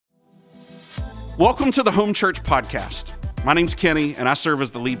Welcome to the Home Church Podcast. My name's Kenny, and I serve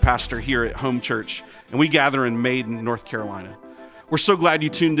as the lead pastor here at Home Church, and we gather in Maiden, North Carolina. We're so glad you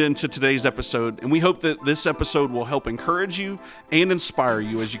tuned in to today's episode, and we hope that this episode will help encourage you and inspire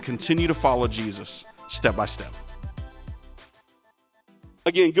you as you continue to follow Jesus step by step.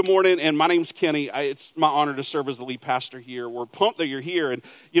 Again, good morning, and my name's Kenny. It's my honor to serve as the lead pastor here. We're pumped that you're here, and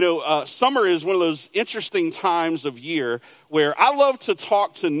summer is one of those interesting times of year where I love to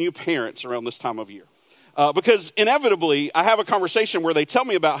talk to new parents around this time of year. Because inevitably, I have a conversation where they tell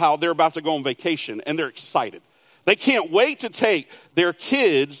me about how they're about to go on vacation, and they're excited. They can't wait to take their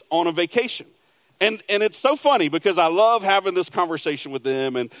kids on a vacation. And it's so funny because I love having this conversation with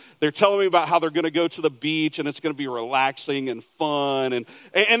them, and they're telling me about how they're going to go to the beach and it's going to be relaxing and fun. And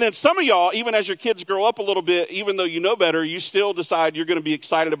then some of y'all, even as your kids grow up a little bit, even though you know better, you still decide you're going to be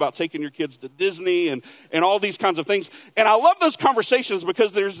excited about taking your kids to Disney and all these kinds of things. And I love those conversations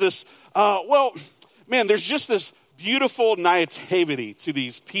because there's this, there's just this beautiful naivety to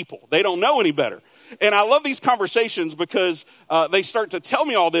these people. They don't know any better. And I love these conversations because they start to tell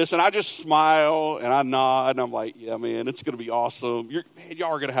me all this, and I just smile, and I nod, and I'm like, yeah, man, it's going to be awesome.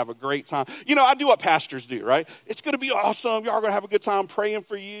 Y'all are going to have a great time. You know, I do what pastors do, right? It's going to be awesome. Y'all are going to have a good time praying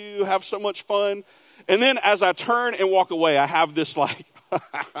for you, have so much fun. And then as I turn and walk away, I have this like,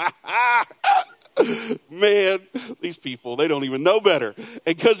 man, these people, they don't even know better.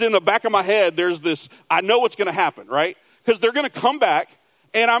 And because in the back of my head, there's this, I know what's going to happen, right? Because they're going to come back,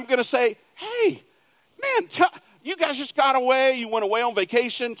 and I'm going to say, hey, man, you guys just got away. You went away on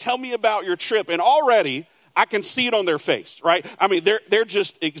vacation. Tell me about your trip. And already, I can see it on their face, right? I mean, they're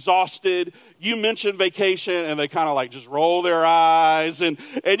just exhausted. You mentioned vacation, and they kind of like just roll their eyes. And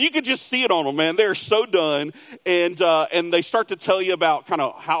you can just see it on them, man. They're so done. And they start to tell you about kind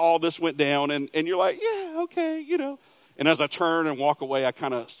of how all this went down. And you're like, yeah, okay, you know. And as I turn and walk away, I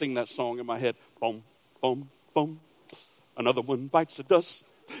kind of sing that song in my head. Boom, boom, boom. Another one bites the dust.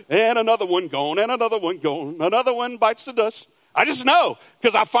 And another one gone, and another one gone. Another one bites the dust. I just know,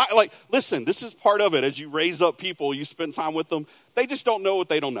 because I find, listen, this is part of it. As you raise up people, you spend time with them, they just don't know what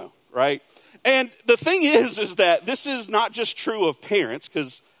they don't know, right? And the thing is that this is not just true of parents,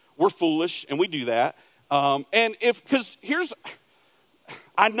 because we're foolish, and we do that. I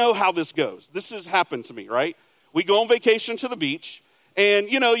know how this goes. This has happened to me, right? We go on vacation to the beach, and,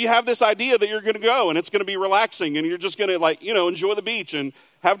 you have this idea that you're going to go, and it's going to be relaxing, and you're just going to, enjoy the beach and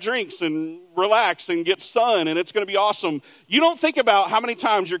have drinks and relax and get sun, and it's going to be awesome. You don't think about how many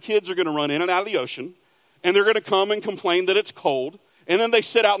times your kids are going to run in and out of the ocean, and they're going to come and complain that it's cold, and then they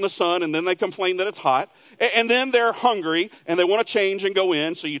sit out in the sun, and then they complain that it's hot, and then they're hungry, and they want to change and go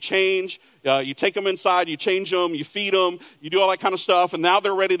in, so you change, you take them inside, you change them, you feed them, you do all that kind of stuff, and now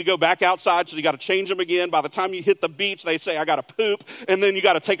they're ready to go back outside, so you got to change them again. By the time you hit the beach, they say, I got to poop, and then you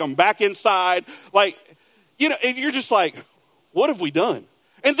got to take them back inside. And you're just like, what have we done?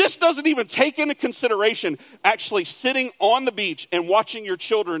 And this doesn't even take into consideration actually sitting on the beach and watching your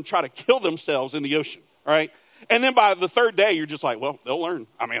children try to kill themselves in the ocean, all right? And then by the third day, you're just like, well, they'll learn.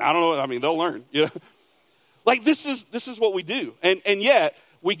 I mean, I don't know. I mean, they'll learn. This is what we do. And yet,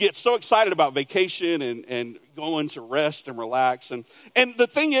 we get so excited about vacation and going to rest and relax. And the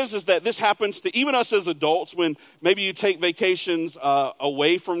thing is that this happens to even us as adults when maybe you take vacations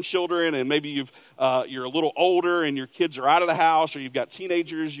away from children, and maybe you're a little older and your kids are out of the house, or you've got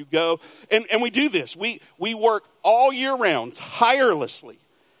teenagers, you go. And we do this. We work all year round tirelessly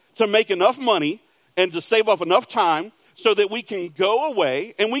to make enough money and to save up enough time so that we can go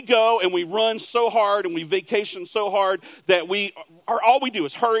away, and we go and we run so hard and we vacation so hard that all we do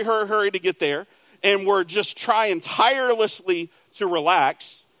is hurry to get there, and we're just trying tirelessly to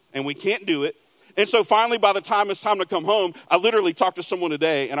relax, and we can't do it. And so finally, by the time it's time to come home, I literally talked to someone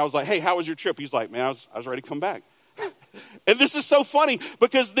today, and I was like, hey, how was your trip? He's like, man, I was ready to come back. And this is so funny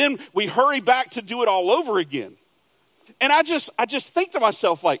because then we hurry back to do it all over again. And I just think to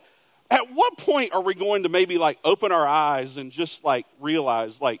myself, like, at what point are we going to maybe open our eyes and just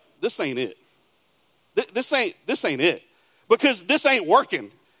realize this ain't it? This ain't it, because this ain't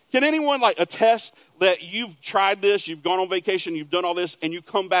working. Can anyone attest that you've tried this, you've gone on vacation, you've done all this, and you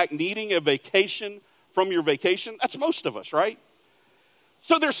come back needing a vacation from your vacation? That's most of us, right?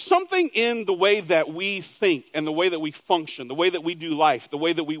 So there's something in the way that we think and the way that we function, the way that we do life, the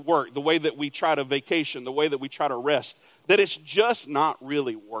way that we work, the way that we try to vacation, the way that we try to rest, that it's just not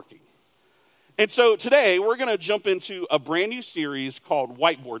really working. And so today we're going to jump into a brand new series called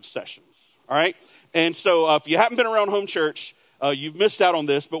Whiteboard Sessions, all right? And so if you haven't been around Home Church, you've missed out on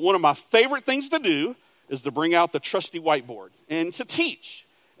this, but one of my favorite things to do is to bring out the trusty whiteboard and to teach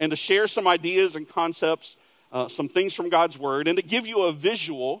and to share some ideas and concepts, some things from God's Word, and to give you a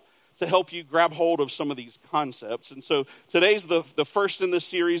visual to help you grab hold of some of these concepts. And so today's the first in this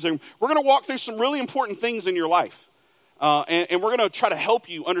series, and we're going to walk through some really important things in your life. And we're going to try to help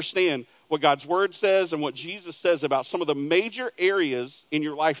you understand what God's word says and what Jesus says about some of the major areas in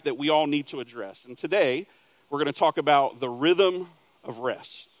your life that we all need to address. And today, we're going to talk about the rhythm of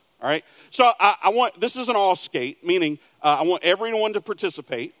rest. All right? So I want, this is an all skate, meaning I want everyone to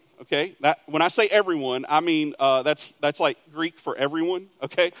participate. Okay, that when I say everyone, I mean that's like Greek for everyone.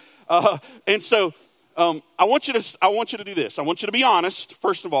 Okay, and so I want you to do this. I want you to be honest.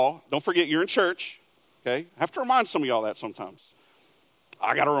 First of all, don't forget you're in church. Okay, I have to remind some of y'all that sometimes.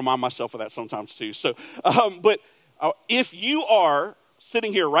 I got to remind myself of that sometimes too. So, but if you are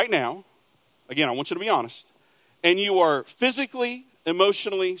sitting here right now, again, I want you to be honest, and you are physically,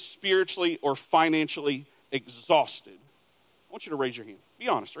 emotionally, spiritually, or financially exhausted, I want you to raise your hand. Be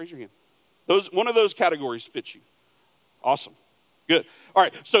honest, raise your hand. One of those categories fits you. Awesome. Good. All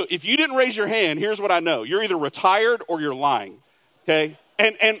right, so if you didn't raise your hand, here's what I know. You're either retired or you're lying, okay?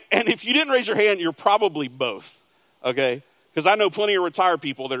 And if you didn't raise your hand, you're probably both, okay? Because I know plenty of retired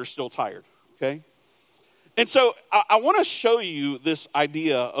people that are still tired, okay? And so I want to show you this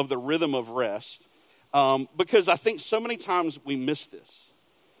idea of the rhythm of rest because I think so many times we miss this.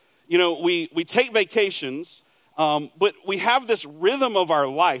 You know, we take vacations, but we have this rhythm of our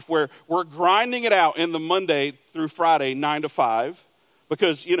life where we're grinding it out in the Monday through Friday, 9 to 5.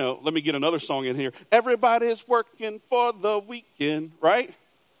 Because, you know, let me get another song in here. Everybody's working for the weekend, right?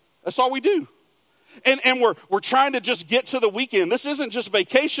 That's all we do. And we're trying to just get to the weekend. This isn't just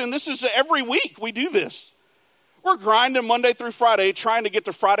vacation. This is every week we do this. We're grinding Monday through Friday, trying to get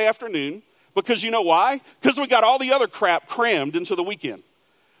to Friday afternoon. Because you know why? Because we got all the other crap crammed into the weekend.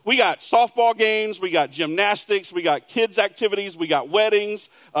 We got softball games, we got gymnastics, we got kids' activities, we got weddings,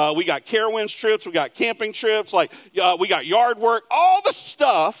 we got Carowinds trips, we got camping trips, we got yard work, all the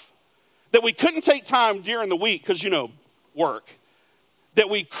stuff that we couldn't take time during the week because, you know, work, that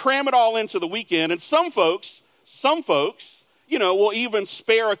we cram it all into the weekend. And some folks, you know, will even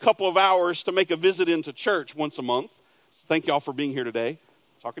spare a couple of hours to make a visit into church once a month. So thank y'all for being here today.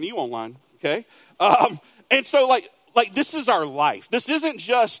 I'm talking to you online, okay? And so, like this is our life. This isn't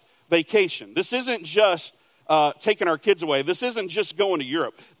just vacation. This isn't just taking our kids away. This isn't just going to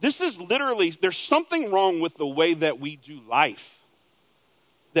Europe. This is literally, there's something wrong with the way that we do life,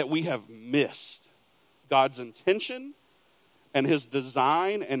 that we have missed God's intention and his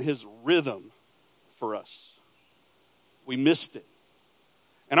design and his rhythm for us. We missed it.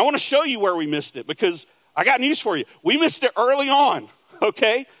 And I want to show you where we missed it because I got news for you. We missed it early on,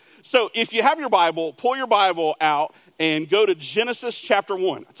 okay? So if you have your Bible, pull your Bible out and go to Genesis chapter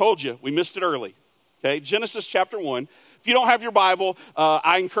 1. I told you, we missed it early. Okay, Genesis chapter 1. If you don't have your Bible,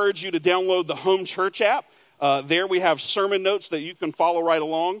 I encourage you to download the Home Church app. There we have sermon notes that you can follow right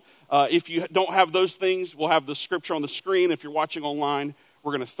along. If you don't have those things, we'll have the scripture on the screen. If you're watching online,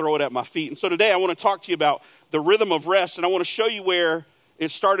 we're going to throw it at my feet. And so today I want to talk to you about the rhythm of rest, and I want to show you where it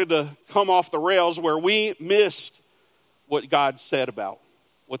started to come off the rails, where we missed what God said about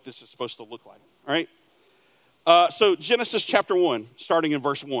what this is supposed to look like, all right? So Genesis chapter 1, starting in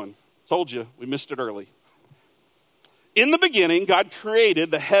verse 1. Told you, we missed it early. In the beginning, God created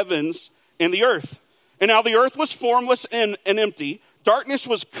the heavens and the earth. And now the earth was formless and empty. Darkness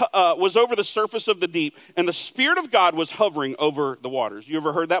was over the surface of the deep, and the Spirit of God was hovering over the waters. You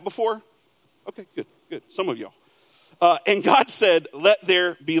ever heard that before? Okay, good. Some of y'all. And God said, "Let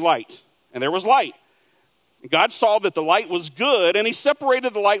there be light." And there was light. God saw that the light was good, and he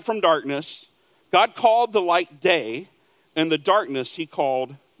separated the light from darkness. God called the light day, and the darkness he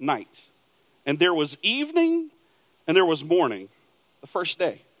called night. And there was evening, and there was morning, the first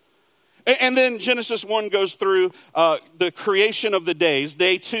day. And then Genesis 1 goes through the creation of the days.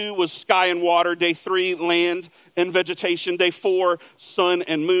 Day 2 was sky and water. Day 3, land and vegetation. Day 4, sun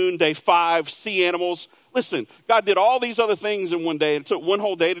and moon. Day 5, sea animals. Listen, God did all these other things in one day. It took one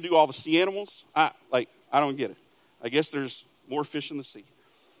whole day to do all the sea animals. I don't get it. I guess there's more fish in the sea.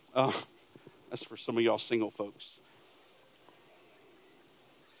 That's for some of y'all single folks.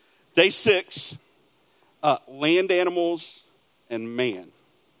 Day 6, land animals and man,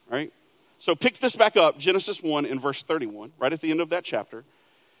 right? So pick this back up, Genesis 1 in verse 31, right at the end of that chapter.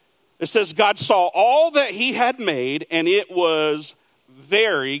 It says, God saw all that he had made, and it was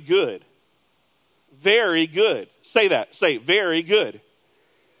very good. Very good. Say that. Say, very good.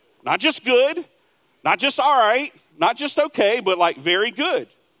 Not just good, not just all right, not just okay, but like very good.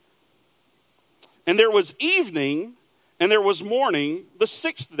 And there was evening, and there was morning the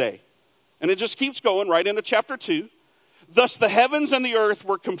sixth day. And it just keeps going right into chapter 2. Thus the heavens and the earth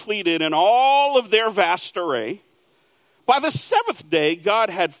were completed in all of their vast array. By the seventh day, God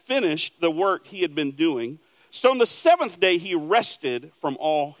had finished the work he had been doing. So on the seventh day, he rested from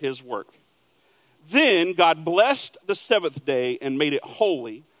all his work. Then God blessed the seventh day and made it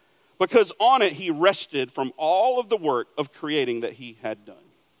holy, because on it he rested from all of the work of creating that he had done.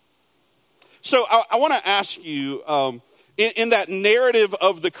 So I want to ask you, in that narrative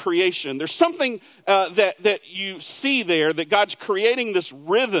of the creation, there's something that you see there, that God's creating this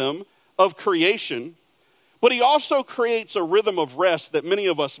rhythm of creation, but he also creates a rhythm of rest that many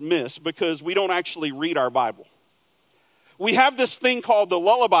of us miss because we don't actually read our Bible. We have this thing called the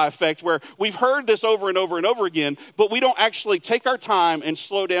lullaby effect where we've heard this over and over and over again, but we don't actually take our time and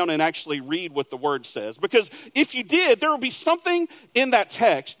slow down and actually read what the word says. Because if you did, there would be something in that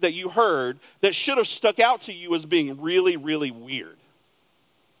text that you heard that should have stuck out to you as being really, really weird.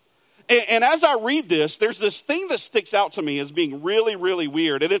 And as I read this, there's this thing that sticks out to me as being really, really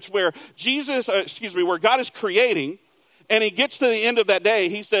weird. And it's where where God is creating, and he gets to the end of that day,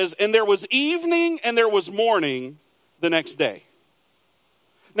 he says, and there was evening and there was morning the next day.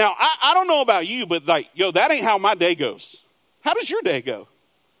 Now, I don't know about you, but that ain't how my day goes. How does your day go?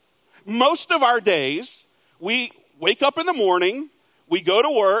 Most of our days, we wake up in the morning, we go to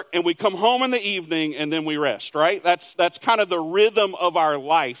work, and we come home in the evening, and then we rest, right? That's kind of the rhythm of our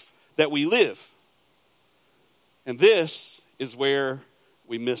life that we live. And this is where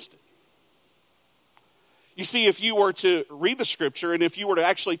we missed it. You see, if you were to read the scripture, and if you were to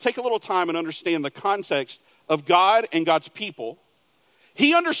actually take a little time and understand the context of God and God's people,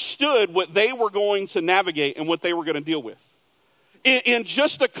 he understood what they were going to navigate and what they were going to deal with. In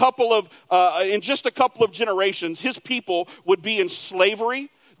just a couple of generations, his people would be in slavery.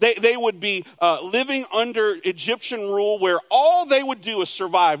 They would be living under Egyptian rule, where all they would do is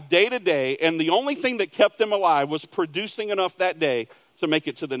survive day to day, and the only thing that kept them alive was producing enough that day to make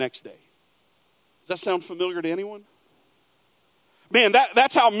it to the next day. Does that sound familiar to anyone? Man,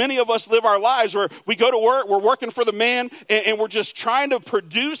 that's how many of us live our lives, where we go to work, we're working for the man, and we're just trying to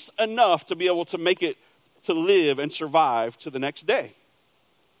produce enough to be able to make it, to live and survive to the next day.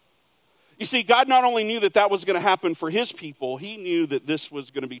 You see, God not only knew that was going to happen for his people, he knew that this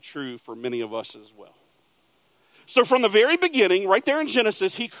was going to be true for many of us as well. So from the very beginning, right there in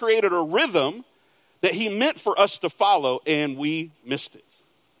Genesis, he created a rhythm that he meant for us to follow, and we missed it.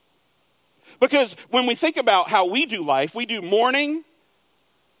 Because when we think about how we do life, we do morning,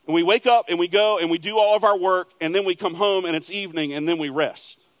 and we wake up and we go and we do all of our work, and then we come home and it's evening, and then we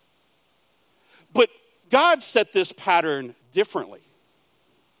rest. But God set this pattern differently.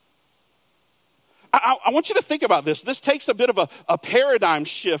 I want you to think about this. This takes a bit of a paradigm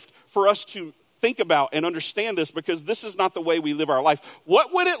shift for us to think about and understand this, because this is not the way we live our life.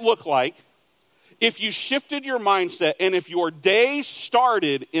 What would it look like if you shifted your mindset and if your day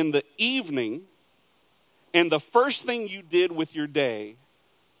started in the evening and the first thing you did with your day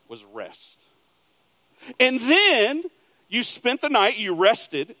was rest? And then you spent the night, you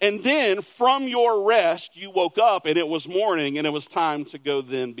rested, and then from your rest you woke up and it was morning and it was time to go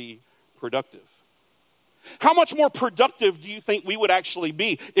then be productive. How much more productive do you think we would actually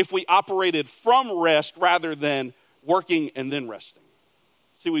be if we operated from rest rather than working and then resting?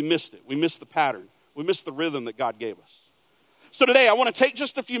 See, we missed it. We missed the pattern. We missed the rhythm that God gave us. So today I want to take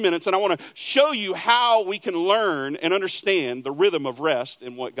just a few minutes and I want to show you how we can learn and understand the rhythm of rest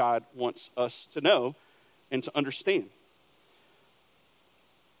and what God wants us to know and to understand.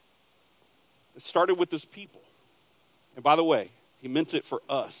 It started with his people. And by the way, he meant it for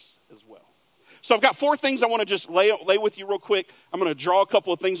us as well. So I've got 4 things I want to just lay with you real quick. I'm going to draw a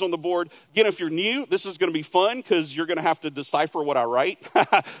couple of things on the board. Again, if you're new, this is going to be fun because you're going to have to decipher what I write.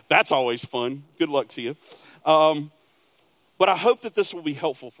 That's always fun. Good luck to you. But I hope that this will be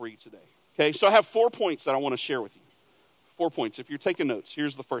helpful for you today. Okay, so I have 4 points that I want to share with you. 4 points. If you're taking notes,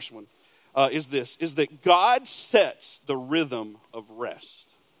 here's the first one. Is that God sets the rhythm of rest.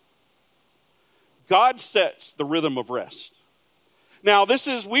 God sets the rhythm of rest. Now, this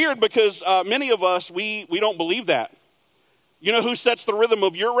is weird because many of us, we don't believe that. You know who sets the rhythm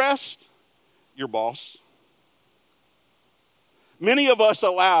of your rest? Your boss. Many of us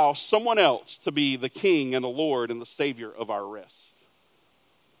allow someone else to be the king and the Lord and the Savior of our rest.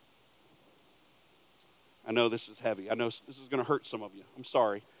 I know this is heavy. I know this is going to hurt some of you. I'm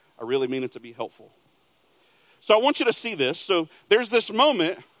sorry. I really mean it to be helpful. So I want you to see this. So there's this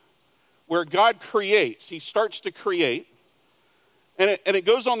moment where God creates. He starts to create. And it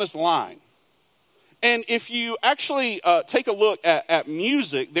goes on this line. And if you actually take a look at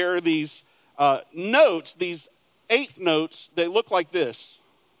music, there are these notes, these 8th notes, they look like this.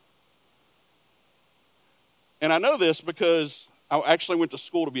 And I know this because I actually went to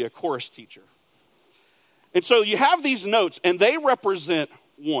school to be a chorus teacher. And so you have these notes, and they represent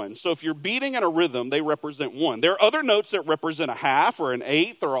one. So if you're beating in a rhythm, they represent one. There are other notes that represent a half or an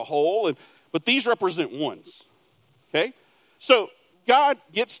eighth or a whole, but these represent ones, okay? So God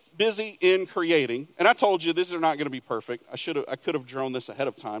gets busy in creating, and I told you these are not going to be perfect. I could have drawn this ahead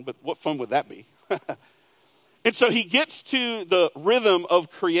of time, but what fun would that be? And so he gets to the rhythm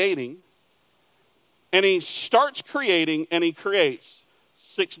of creating, and he starts creating, and he creates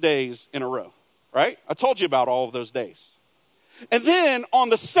 6 days in a row, right? I told you about all of those days. And then on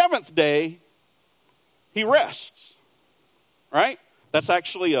the 7th day, he rests, right? That's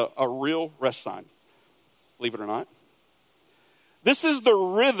actually a real rest sign, believe it or not. This is the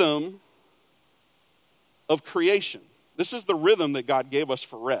rhythm of creation. This is the rhythm that God gave us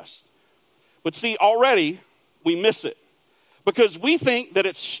for rest. But see, already we miss it because we think that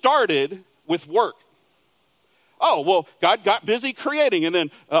it started with work. Oh, well, God got busy creating, and then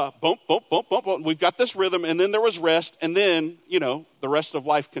boom, boom, boom, boom, boom. We've got this rhythm, and then there was rest, and then, the rest of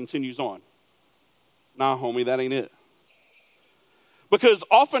life continues on. Nah, homie, that ain't it. Because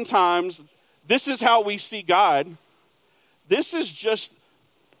oftentimes, this is how we see God. This is just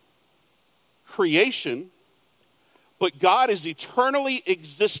creation, but God is eternally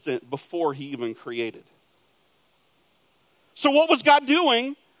existent before he even created. So what was God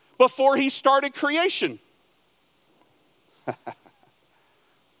doing before he started creation?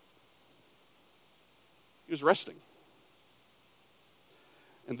 He was resting.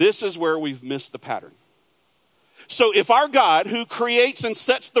 And this is where we've missed the pattern. So if our God, who creates and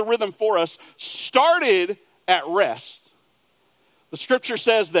sets the rhythm for us, started at rest, the scripture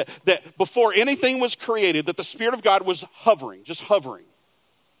says that before anything was created, that the Spirit of God was hovering, just hovering.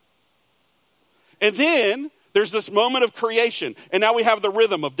 And then there's this moment of creation. And now we have the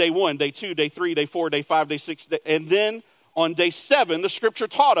rhythm of day 1, day 2, day 3, day 4, day 5, day 6, and then on day 7, the scripture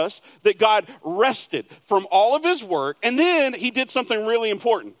taught us that God rested from all of his work, and then he did something really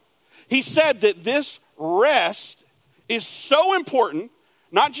important. He said that this rest is so important,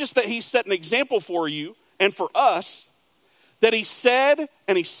 not just that he set an example for you and for us, that he said,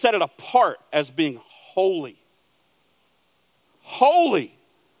 and he set it apart as being holy. Holy.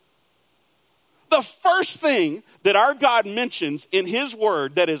 The first thing that our God mentions in his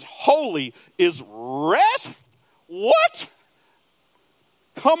word that is holy is rest. What?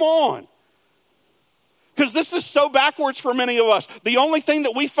 Come on. Because this is so backwards for many of us. The only thing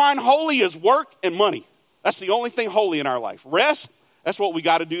that we find holy is work and money. That's the only thing holy in our life. Rest, that's what we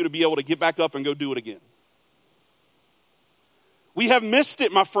got to do to be able to get back up and go do it again. We have missed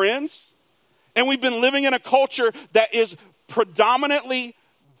it, my friends. And we've been living in a culture that is predominantly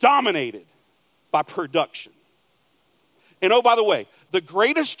dominated by production. And oh, by the way, the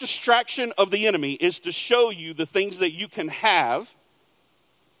greatest distraction of the enemy is to show you the things that you can have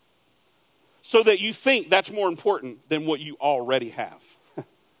so that you think that's more important than what you already have.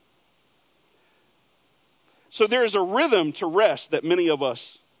 So there is a rhythm to rest that many of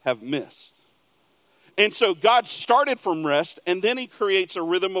us have missed. And so God started from rest, and then he creates a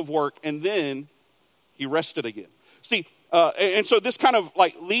rhythm of work, and then he rested again. See, and so this kind of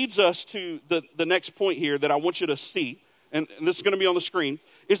like leads us to the next point here that I want you to see. And this is going to be on the screen,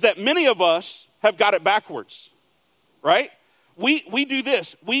 is that many of us have got it backwards, right? We do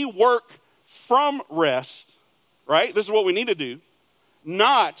this. We work from rest, right? This is what we need to do,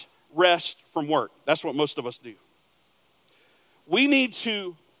 not rest from work. That's what most of us do. We need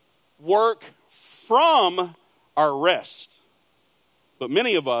to work from our rest, but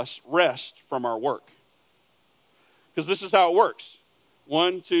many of us rest from our work. Because this is how it works.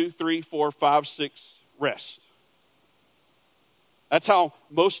 1, 2, 3, 4, 5, 6, rest. That's how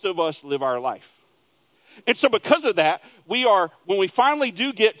most of us live our life. And so because of that, when we finally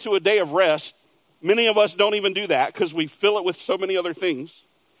do get to a day of rest, many of us don't even do that because we fill it with so many other things,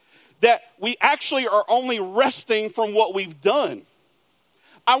 that we actually are only resting from what we've done.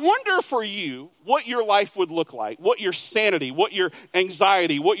 I wonder for you what your life would look like, what your sanity, what your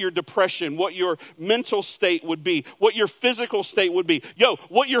anxiety, what your depression, what your mental state would be, what your physical state would be,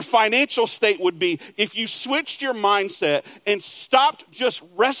 what your financial state would be if you switched your mindset and stopped just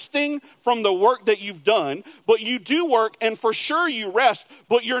resting from the work that you've done, but you do work and for sure you rest,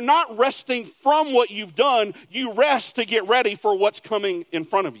 but you're not resting from what you've done, you rest to get ready for what's coming in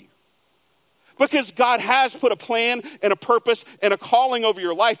front of you. Because God has put a plan and a purpose and a calling over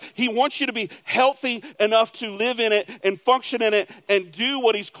your life. He wants you to be healthy enough to live in it and function in it and do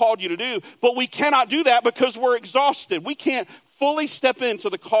what he's called you to do. But we cannot do that because we're exhausted. We can't fully step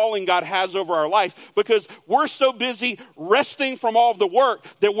into the calling God has over our life because we're so busy resting from all of the work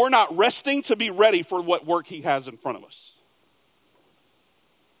that we're not resting to be ready for what work he has in front of us.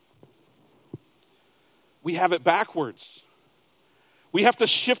 we have it backwards. We have to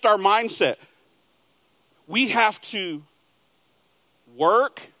shift our mindset. We have to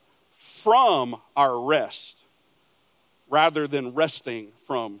work from our rest rather than resting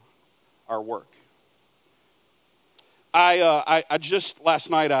from our work. I just last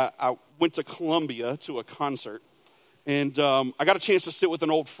night I went to Columbia to a concert, and I got a chance to sit with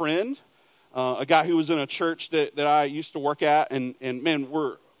an old friend, a guy who was in a church that I used to work at, and man,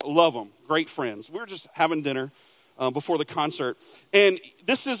 love him, great friends. We were just having dinner before the concert, and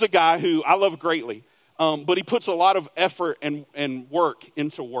this is a guy who I love greatly, but he puts a lot of effort and work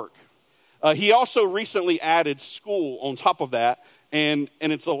into work. He also recently added school on top of that, and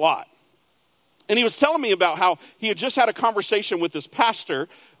it's a lot. And he was telling me about how he had just had a conversation with his pastor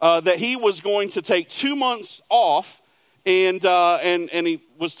that he was going to take 2 months off, and he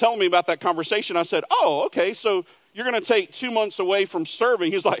was telling me about that conversation. I said, "Oh, okay, so you're going to take 2 months away from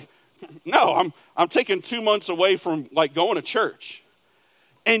serving?" He's like, "No, I'm taking 2 months away from like going to church."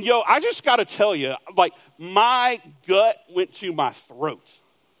 And I just got to tell you, like my gut went to my throat.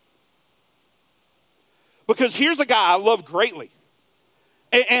 Because here's a guy I love greatly.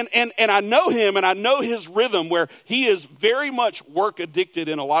 And I know him, and I know his rhythm, where he is very much work addicted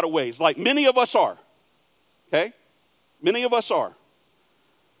in a lot of ways, like many of us are, okay? Many of us are.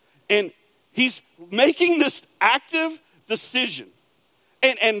 And he's making this active decision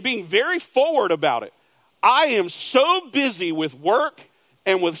and being very forward about it. I am so busy with work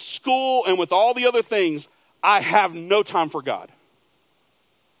and with school and with all the other things, I have no time for God.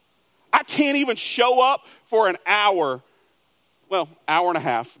 I can't even show up for an hour, well, hour and a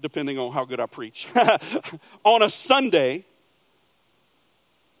half, depending on how good I preach, on a Sunday.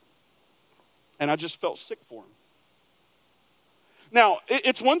 And I just felt sick for him. Now,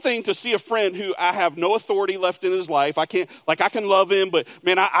 it's one thing to see a friend who I have no authority left in his life. I can love him, but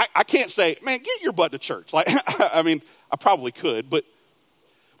man, I can't say, "Man, get your butt to church." Like, I mean, I probably could, but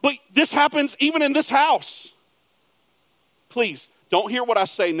this happens even in this house. Please, don't hear what I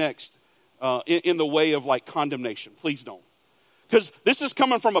say next in the way of like condemnation. Please don't. Because this is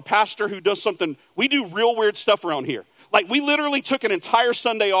coming from a pastor who does something, we do real weird stuff around here. Like we literally took an entire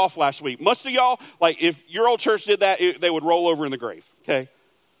Sunday off last week. Most of y'all, like if your old church did that, they would roll over in the grave, okay?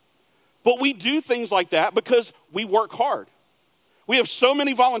 But we do things like that because we work hard. We have so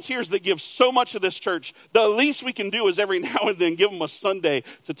many volunteers that give so much of this church. The least we can do is every now and then give them a Sunday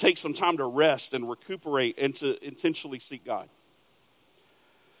to take some time to rest and recuperate and to intentionally seek God.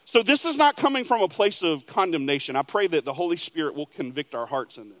 So this is not coming from a place of condemnation. I pray that the Holy Spirit will convict our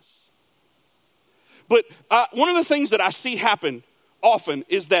hearts in this. But one of the things that I see happen often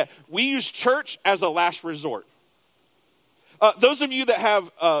is that we use church as a last resort. Those of you that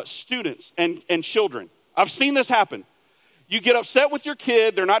have students and children, I've seen this happen. You get upset with your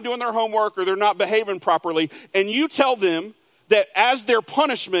kid, they're not doing their homework or they're not behaving properly, and you tell them that as their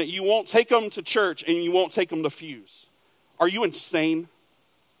punishment, you won't take them to church and you won't take them to Fuse. Are you insane?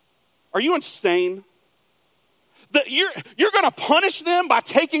 Are you insane? You're going to punish them by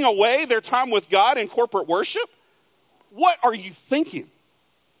taking away their time with God in corporate worship? What are you thinking?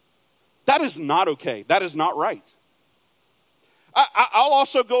 That is not okay. That is not right. I'll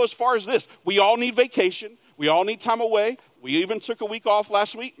also go as far as this. We all need vacation. We all need time away. We even took a week off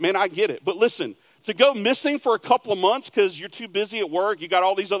last week. Man, I get it. But listen, to go missing for a couple of months because you're too busy at work, you got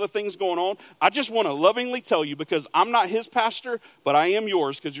all these other things going on, I just want to lovingly tell you, because I'm not his pastor, but I am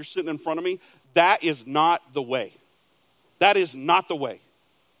yours because you're sitting in front of me, that is not the way. That is not the way.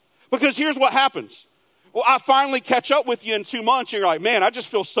 Because here's what happens. Well, I finally catch up with you in 2 months, and you're like, man, I just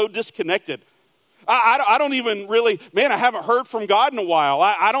feel so disconnected. I don't even really, man, I haven't heard from God in a while.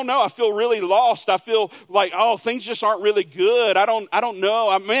 I don't know. I feel really lost. I feel like, oh, things just aren't really good. I don't know.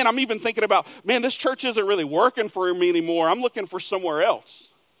 I'm even thinking about, man, this church isn't really working for me anymore. I'm looking for somewhere else.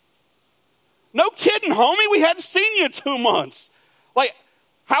 No kidding, homie. We hadn't seen you in 2 months. Like,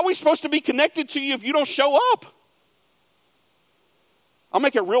 how are we supposed to be connected to you if you don't show up? I'll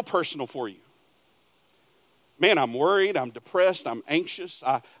make it real personal for you. Man, I'm worried, I'm depressed, I'm anxious.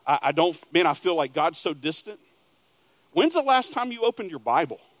 I feel like God's so distant. When's the last time you opened your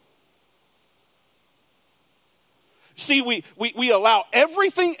Bible? See, we allow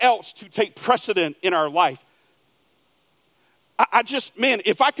everything else to take precedent in our life.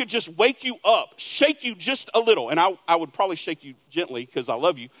 If I could just wake you up, shake you just a little, and I would probably shake you gently because I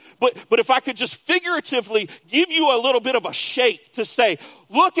love you, but if I could just figuratively give you a little bit of a shake to say,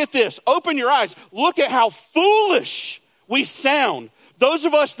 look at this, open your eyes, look at how foolish we sound. Those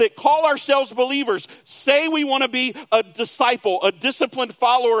of us that call ourselves believers say we want to be a disciple, a disciplined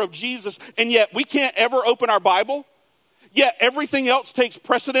follower of Jesus, and yet we can't ever open our Bible. yet everything else takes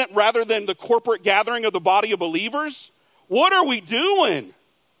precedent rather than the corporate gathering of the body of believers? What are we doing?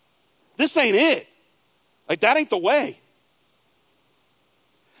 This ain't it. Like, that ain't the way.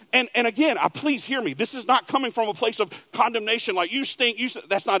 And again, please hear me. This is not coming from a place of condemnation, like you stink.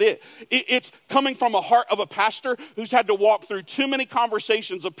 That's not it. It's coming from a heart of a pastor who's had to walk through too many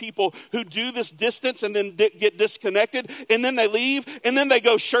conversations of people who do this distance and then get disconnected, and then they leave, and then they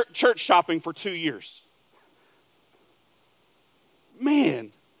go church shopping for 2 years.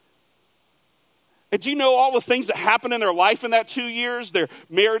 Man. And do you know all the things that happen in their life in that 2 years? Their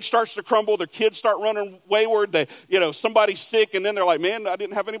marriage starts to crumble. Their kids start running wayward. Somebody's sick, and then they're like, man, I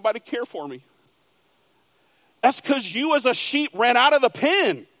didn't have anybody care for me. That's because you as a sheep ran out of the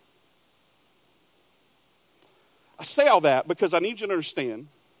pen. I say all that because I need you to understand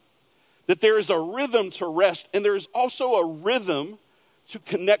that there is a rhythm to rest, and there is also a rhythm to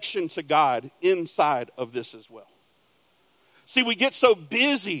connection to God inside of this as well. See, we get so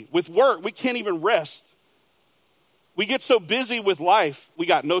busy with work, we can't even rest. We get so busy with life, we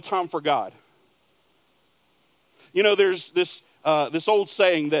got no time for God. You know, there's this old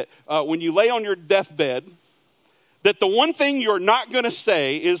saying that when you lay on your deathbed, that the one thing you're not going to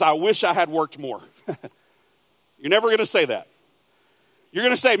say is, I wish I had worked more. You're never going to say that. You're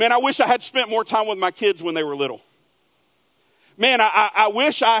going to say, man, I wish I had spent more time with my kids when they were little. Man, I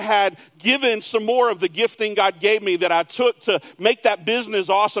wish I had given some more of the gifting God gave me that I took to make that business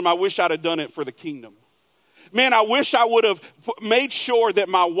awesome. I wish I'd have done it for the kingdom. Man, I wish I would have made sure that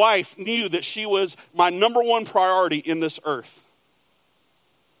my wife knew that she was my number one priority in this earth.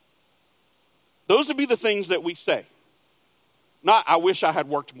 Those would be the things that we say. Not, I wish I had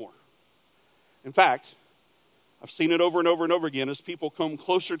worked more. In fact, I've seen it over and over and over again as people come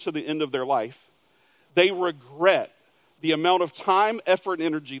closer to the end of their life. They regret the amount of time, effort, and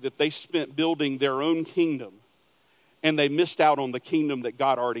energy that they spent building their own kingdom, and they missed out on the kingdom that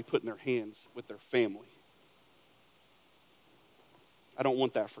God already put in their hands with their family. I don't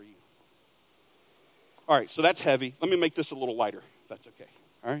want that for you. All right, so that's heavy. Let me make this a little lighter, if that's okay.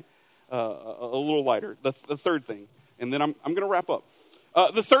 All right, a little lighter. The third thing, and then I'm going to wrap up.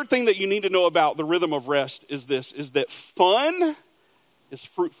 The third thing that you need to know about the rhythm of rest is this, is that fun is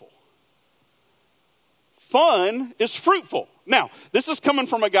fruitful. Fun is fruitful. Now, this is coming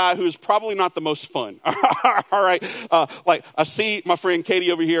from a guy who's probably not the most fun. All right. Like, I see my friend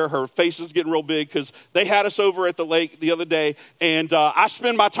Katie over here. Her face is getting real big because they had us over at the lake the other day. And I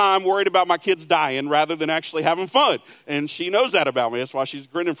spend my time worried about my kids dying rather than actually having fun. And she knows that about me. That's why she's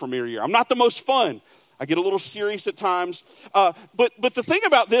grinning from ear to ear. I'm not the most fun. I get a little serious at times. But the thing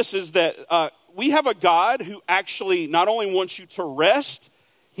about this is that we have a God who actually not only wants you to rest,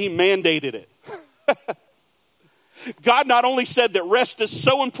 he mandated it. God not only said that rest is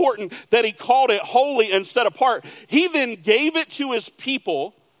so important that he called it holy and set apart, he then gave it to his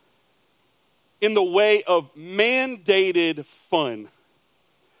people in the way of mandated fun.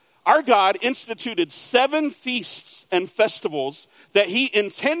 Our God instituted 7 feasts and festivals that he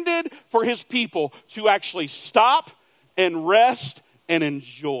intended for his people to actually stop and rest and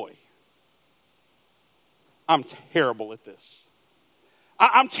enjoy. I'm terrible at this.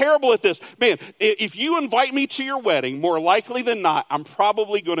 I'm terrible at this. Man, if you invite me to your wedding, more likely than not, I'm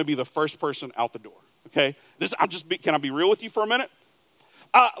probably going to be the first person out the door, okay? Can I be real with you for a minute?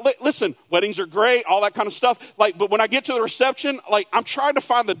 Listen, weddings are great, all that kind of stuff. But when I get to the reception, I'm trying to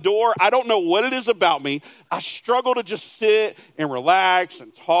find the door. I don't know what it is about me. I struggle to just sit and relax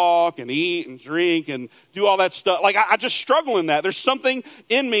and talk and eat and drink and do all that stuff. I just struggle in that. There's something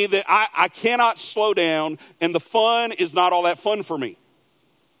in me that I cannot slow down, and the fun is not all that fun for me.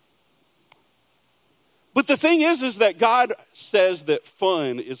 But the thing is that God says that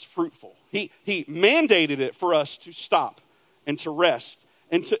fun is fruitful. He mandated it for us to stop and to rest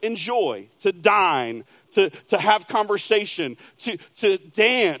and to enjoy, to dine, to have conversation, to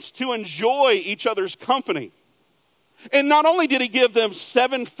dance, to enjoy each other's company. And not only did he give them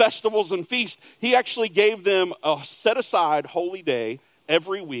 7 festivals and feasts, he actually gave them a set-aside holy day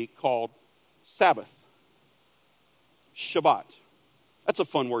every week called Sabbath. Shabbat. That's a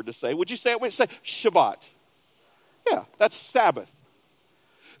fun word to say. Would you say it? Say Shabbat. Yeah, that's Sabbath.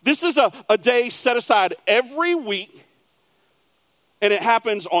 This is a day set aside every week, and it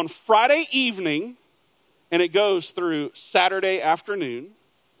happens on Friday evening, and it goes through Saturday afternoon,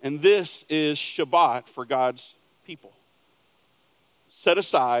 and this is Shabbat for God's people. Set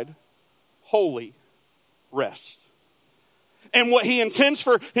aside, holy rest. And what he intends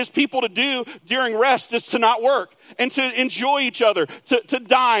for his people to do during rest is to not work and to enjoy each other, to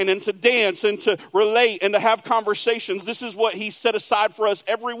dine and to dance and to relate and to have conversations. This is what he set aside for us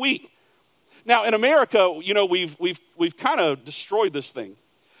every week. Now, in America, we've kind of destroyed this thing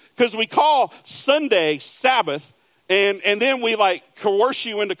because we call Sunday Sabbath, and then we coerce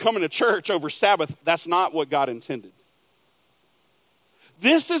you into coming to church over Sabbath. That's not what God intended.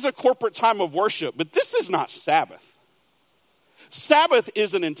 This is a corporate time of worship, but this is not Sabbath. Sabbath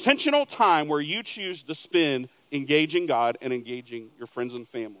is an intentional time where you choose to spend engaging God and engaging your friends and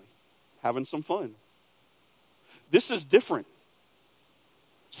family, having some fun. This is different.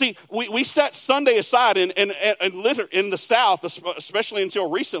 See, we set Sunday aside, and in the South, especially until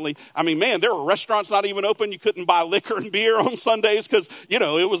recently, there were restaurants not even open. You couldn't buy liquor and beer on Sundays because,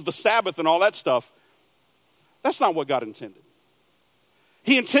 it was the Sabbath and all that stuff. That's not what God intended.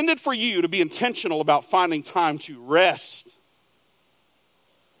 He intended for you to be intentional about finding time to rest.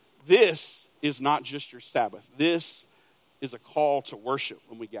 This is not just your Sabbath. This is a call to worship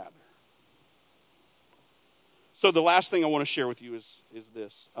when we gather. So the last thing I want to share with you is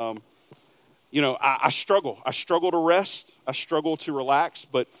this. I struggle. I struggle to rest. I struggle to relax.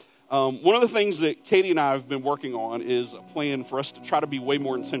 But one of the things that Katie and I have been working on is a plan for us to try to be way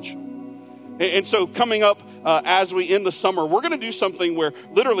more intentional. And so coming up as we end the summer, we're going to do something where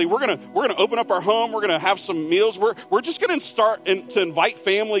literally we're going to open up our home. We're going to have some meals. We're just going to start to invite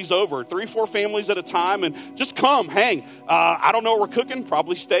families over, 3-4 families at a time, and just come, hang. I don't know what we're cooking,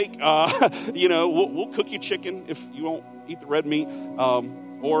 probably steak. We'll cook you chicken if you won't eat the red meat.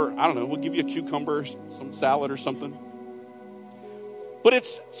 Or I don't know, we'll give you a cucumber, some salad or something. But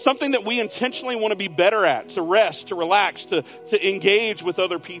it's something that we intentionally want to be better at, to rest, to relax, to engage with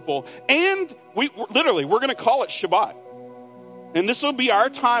other people. And we're going to call it Shabbat. And this will be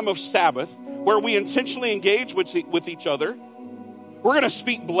our time of Sabbath where we intentionally engage with each other. We're going to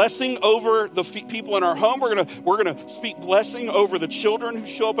speak blessing over the people in our home. We're going to speak blessing over the children who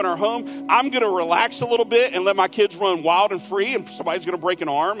show up in our home. I'm going to relax a little bit and let my kids run wild and free, and somebody's going to break an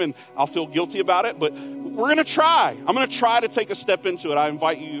arm and I'll feel guilty about it. But we're going to try. I'm going to try to take a step into it. I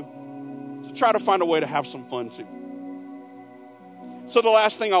invite you to try to find a way to have some fun too. So the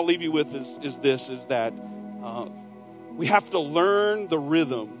last thing I'll leave you with is that we have to learn the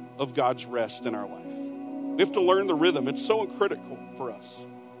rhythm of God's rest in our life. We have to learn the rhythm. It's so critical for us.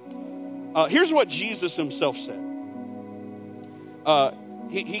 Here's what Jesus himself said.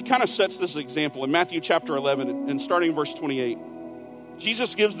 He kind of sets this example in Matthew chapter 11 and starting in verse 28.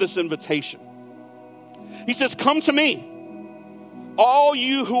 Jesus gives this invitation. He says, "Come to me, all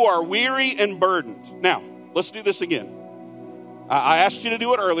you who are weary and burdened." Now, let's do this again. I asked you to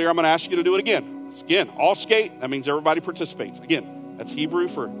do it earlier. I'm going to ask you to do it again. Again, all skate. That means everybody participates. Again, that's Hebrew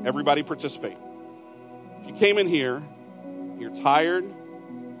for everybody participate. If you came in here, you're tired,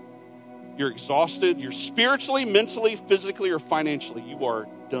 you're exhausted, you're spiritually, mentally, physically, or financially, you are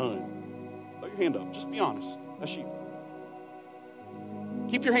done. Put your hand up. Just be honest. That's you.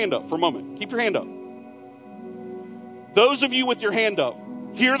 Keep your hand up for a moment. Keep your hand up. Those of you with your hand up,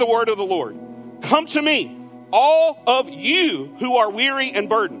 hear the word of the Lord. Come to me, all of you who are weary and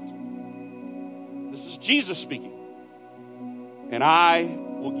burdened. This is Jesus speaking. And I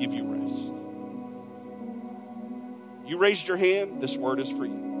will give you rest. You raised your hand, this word is for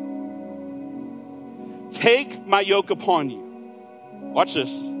you. Take my yoke upon you. Watch this.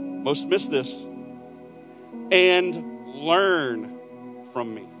 Most miss this. And learn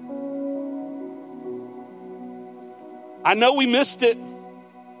from me. I know we missed it.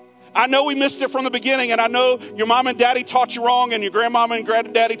 I know we missed it from the beginning, and I know your mom and daddy taught you wrong, and your grandmama and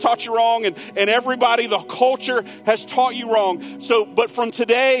granddaddy taught you wrong, and everybody, the culture has taught you wrong. But from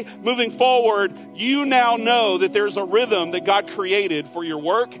today moving forward, you now know that there's a rhythm that God created for your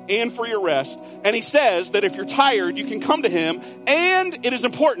work and for your rest. And he says that if you're tired, you can come to him, and it is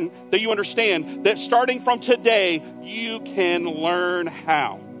important that you understand that starting from today, you can learn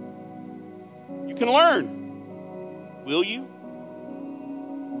how. You can learn. Will you?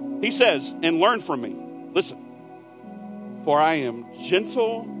 He says, and learn from me. Listen, for I am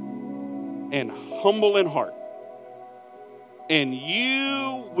gentle and humble in heart, and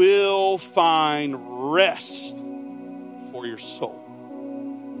you will find rest for your soul.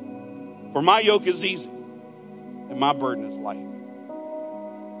 For my yoke is easy, and my burden is light.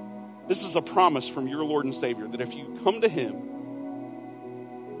 This is a promise from your Lord and Savior that if you come to him,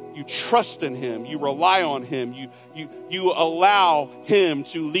 you trust in him, you rely on him, you allow him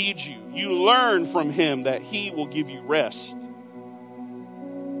to lead you. You learn from him that he will give you rest.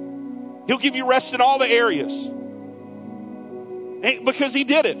 He'll give you rest in all the areas. Because he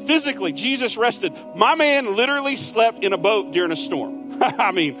did it physically. Jesus rested. My man literally slept in a boat during a storm.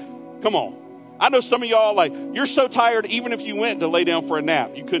 I mean, come on. I know some of y'all, you're so tired, even if you went to lay down for a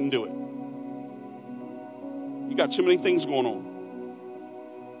nap, you couldn't do it. You got too many things going on.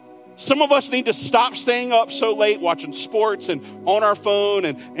 Some of us need to stop staying up so late watching sports and on our phone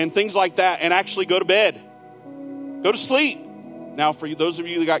and things like that and actually go to bed. Go to sleep. Now, for those of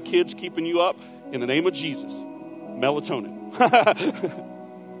you that got kids keeping you up, in the name of Jesus, melatonin.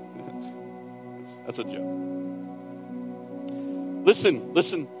 That's a joke.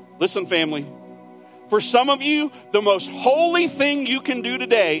 Listen, family. For some of you, the most holy thing you can do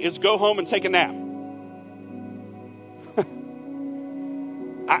today is go home and take a nap.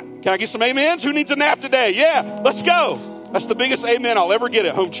 Can I get some amens? Who needs a nap today? Yeah, let's go. That's the biggest amen I'll ever get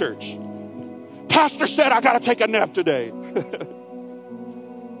at home church. Pastor said I got to take a nap today.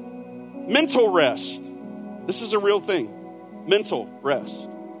 Mental rest. This is a real thing. Mental rest.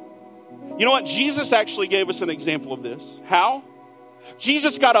 You know what? Jesus actually gave us an example of this. How?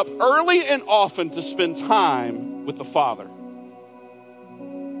 Jesus got up early and often to spend time with the Father.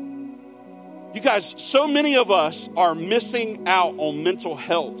 You guys, so many of us are missing out on mental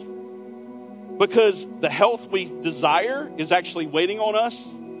health because the health we desire is actually waiting on us,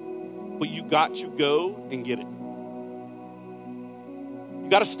 but you got to go and get it. You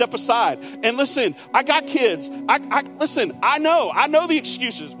got to step aside. And listen, I got kids. I know the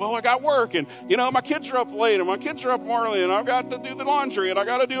excuses. Well, I got work, and my kids are up late, and my kids are up early, and I've got to do the laundry, and I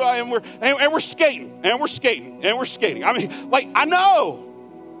got to do and we're skating. I mean, I know.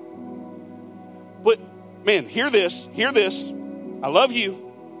 But man, hear this. I love you.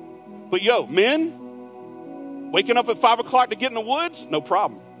 But men, waking up at 5 o'clock to get in the woods, no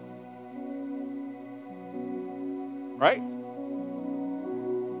problem. Right?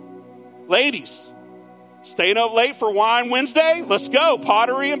 Ladies, staying up late for Wine Wednesday, let's go.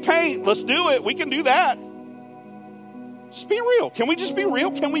 Pottery and paint, let's do it. We can do that. Just be real. Can we just be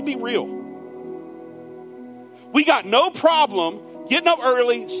real? Can we be real? We got no problem getting up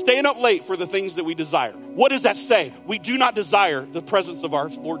early, staying up late for the things that we desire. What does that say? We do not desire the presence of our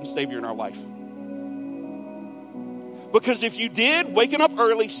Lord and Savior in our life. Because if you did, waking up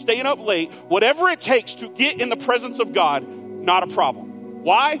early, staying up late, whatever it takes to get in the presence of God, not a problem.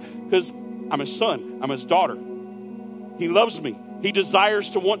 Why? Because I'm his son. I'm his daughter. He loves me. He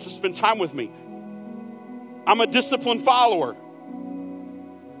desires to want to spend time with me. I'm a disciplined follower.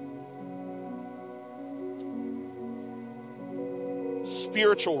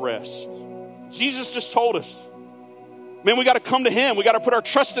 Spiritual rest. Jesus just told us, man, we got to come to him. We got to put our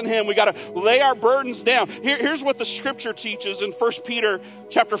trust in him. We got to lay our burdens down. Here's what the scripture teaches in 1 Peter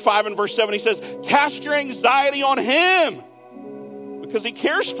chapter 5 and verse 7. He says, cast your anxiety on him because he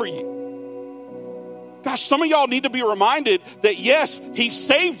cares for you. Gosh, some of y'all need to be reminded that yes, he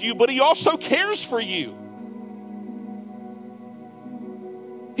saved you, but he also cares for you.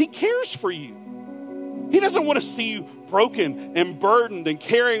 He cares for you. He doesn't want to see you broken and burdened and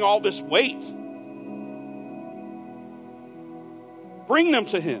carrying all this weight. Bring them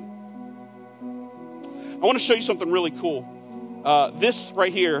to him. I want to show you something really cool. This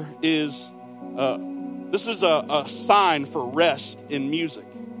right here is a sign for rest in music.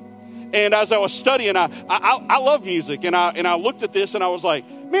 And as I was studying, I love music, and I looked at this and I was like,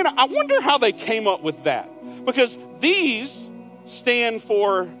 man, I wonder how they came up with that. Because these stand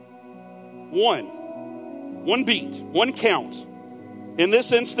for one beat, one count. In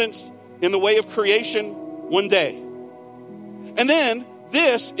this instance, in the way of creation, 1 day. And then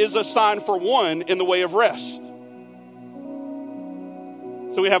this is a sign for one in the way of rest.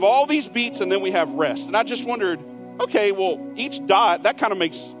 So we have all these beats and then we have rest. And I just wondered, okay, well, each dot, that kind of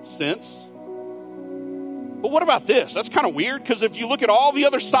makes sense. But what about this? That's kind of weird because if you look at all the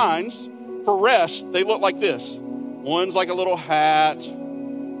other signs for rest, they look like this. One's like a little hat.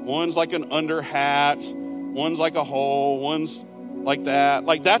 One's like an under hat. One's like a hole. One's like that.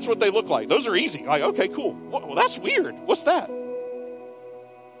 Like that's what they look like. Those are easy. Like, okay, cool. Well, that's weird. What's that?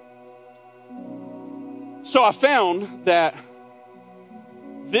 So I found that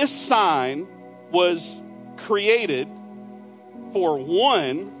this sign was created for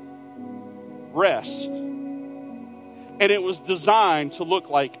one rest, and it was designed to look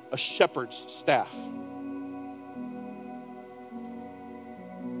like a shepherd's staff.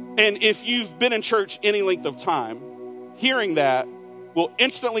 And if you've been in church any length of time, hearing that will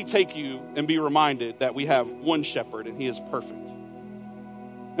instantly take you and be reminded that we have one shepherd and he is perfect.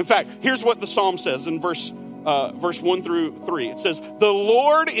 In fact, here's what the Psalm says in verse 1 through 3. It says, the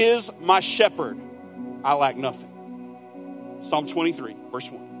Lord is my shepherd, I lack nothing. Psalm 23, verse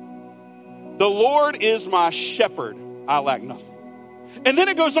 1. The Lord is my shepherd, I lack nothing. And then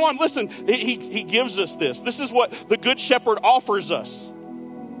it goes on, listen, he gives us this. This is what the good shepherd offers us.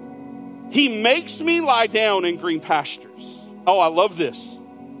 He makes me lie down in green pastures. Oh, I love this.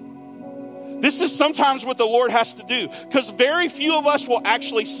 This is sometimes what the Lord has to do, because very few of us will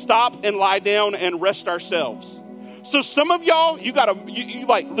actually stop and lie down and rest ourselves. So some of y'all, you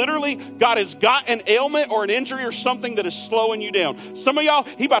like literally, God has got an ailment or an injury or something that is slowing you down. Some of y'all,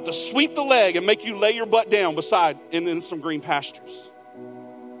 he about to sweep the leg and make you lay your butt down beside in some green pastures.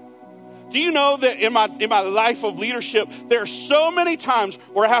 Do you know that in my life of leadership, there are so many times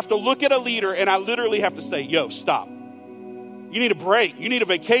where I have to look at a leader and I literally have to say, yo, stop. You need a break. You need a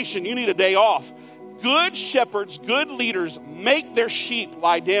vacation. You need a day off. Good shepherds, good leaders make their sheep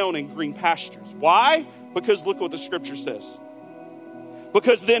lie down in green pastures. Why? Because look what the scripture says.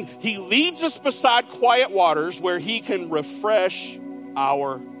 Because then he leads us beside quiet waters where he can refresh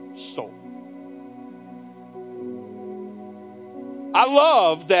our soul. I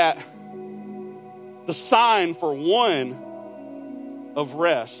love that the sign for one of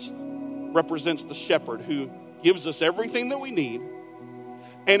rest represents the shepherd who gives us everything that we need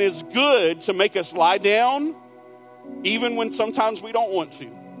and is good to make us lie down even when sometimes we don't want to,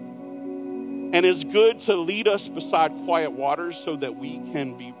 and is good to lead us beside quiet waters so that we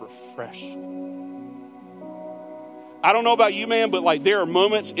can be refreshed. I don't know about you, man, but like there are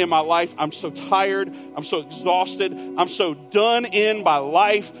moments in my life I'm so tired, I'm so exhausted, I'm so done in by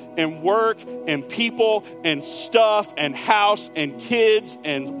life and work and people and stuff and house and kids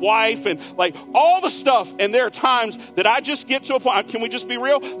and wife and like all the stuff. And there are times that I just get to a point, can we just be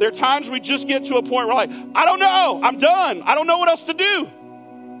real? There are times we just get to a point where like, I don't know, I'm done. I don't know what else to do.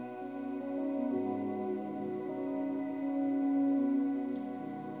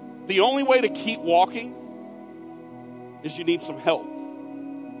 The only way to keep walking is you need some help.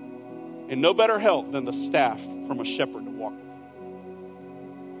 And no better help than the staff from a shepherd to walk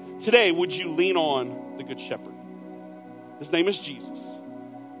with. Today, would you lean on the Good Shepherd? His name is Jesus.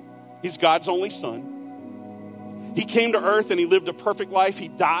 He's God's only son. He came to earth and he lived a perfect life. He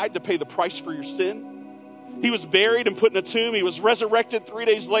died to pay the price for your sin. He was buried and put in a tomb. He was resurrected 3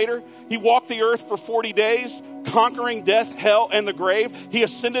 days later. He walked the earth for 40 days, conquering death, hell, and the grave. He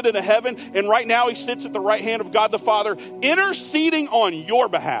ascended into heaven, and right now he sits at the right hand of God the Father, interceding on your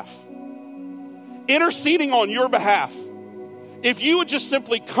behalf. Interceding on your behalf. If you would just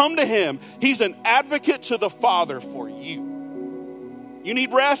simply come to him, he's an advocate to the Father for you. You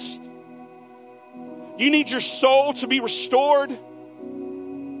need rest? You need your soul to be restored?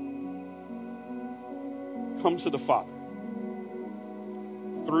 Come to the Father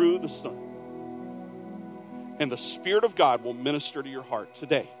through the Son. And the Spirit of God will minister to your heart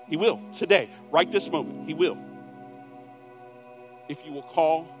today. He will, today, right this moment, he will. If you will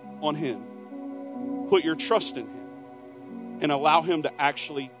call on him, put your trust in him, and allow him to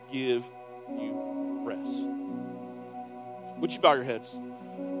actually give you rest. Would you bow your heads?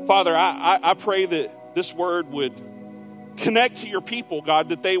 Father, I pray that this word would connect to your people, God,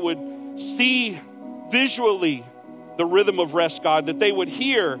 that they would see visually the rhythm of rest, God, that they would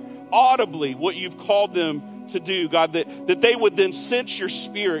hear audibly what you've called them to do, God, that they would then sense your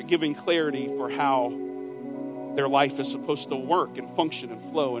Spirit giving clarity for how their life is supposed to work and function and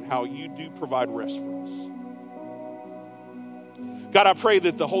flow, and how you do provide rest for us. God, I pray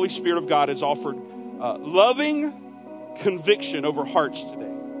that the Holy Spirit of God has offered loving conviction over hearts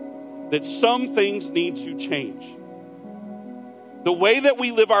today, that some things need to change. The way that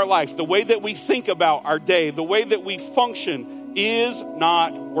we live our life, the way that we think about our day, the way that we function is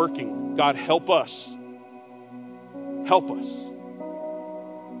not working. God, help us. Help us.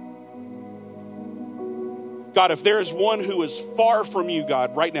 God, if there is one who is far from you,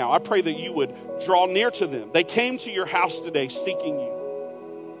 God, right now, I pray that you would draw near to them. They came to your house today seeking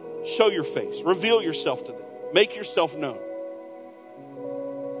you. Show your face. Reveal yourself to them. Make yourself known.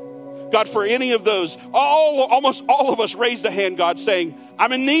 God, for any of those, almost all of us raised a hand, God, saying,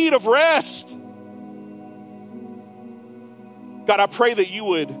 I'm in need of rest. God, I pray that you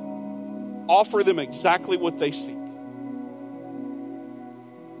would offer them exactly what they seek.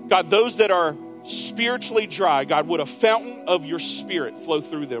 God, those that are spiritually dry, God, would a fountain of your Spirit flow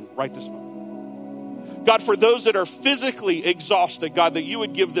through them right this moment. God, for those that are physically exhausted, God, that you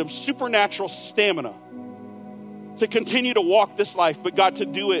would give them supernatural stamina to continue to walk this life, but God, to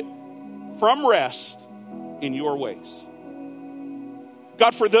do it from rest in your ways.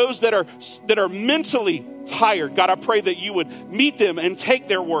 God, for those that are mentally tired, God, I pray that you would meet them and take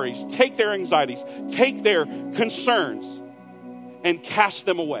their worries, take their anxieties, take their concerns, and cast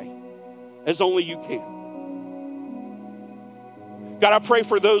them away as only you can. God, I pray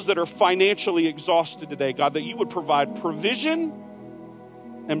for those that are financially exhausted today, God, that you would provide provision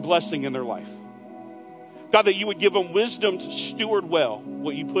and blessing in their life. God, that you would give them wisdom to steward well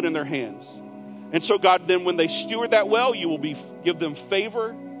what you put in their hands. And so, God, then when they steward that well, you will give them favor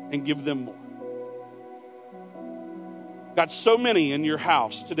and give them more. God, so many in your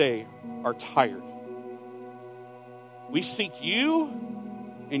house today are tired. We seek you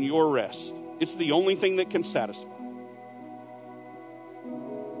and your rest. It's the only thing that can satisfy.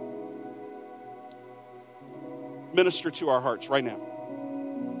 Minister to our hearts right now.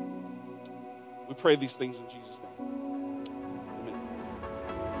 We pray these things in Jesus' name. Amen.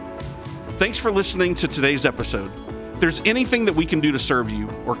 Thanks for listening to today's episode. If there's anything that we can do to serve you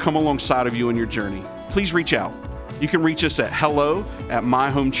or come alongside of you in your journey, please reach out. You can reach us at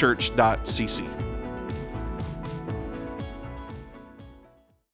hello@myhomechurch.cc.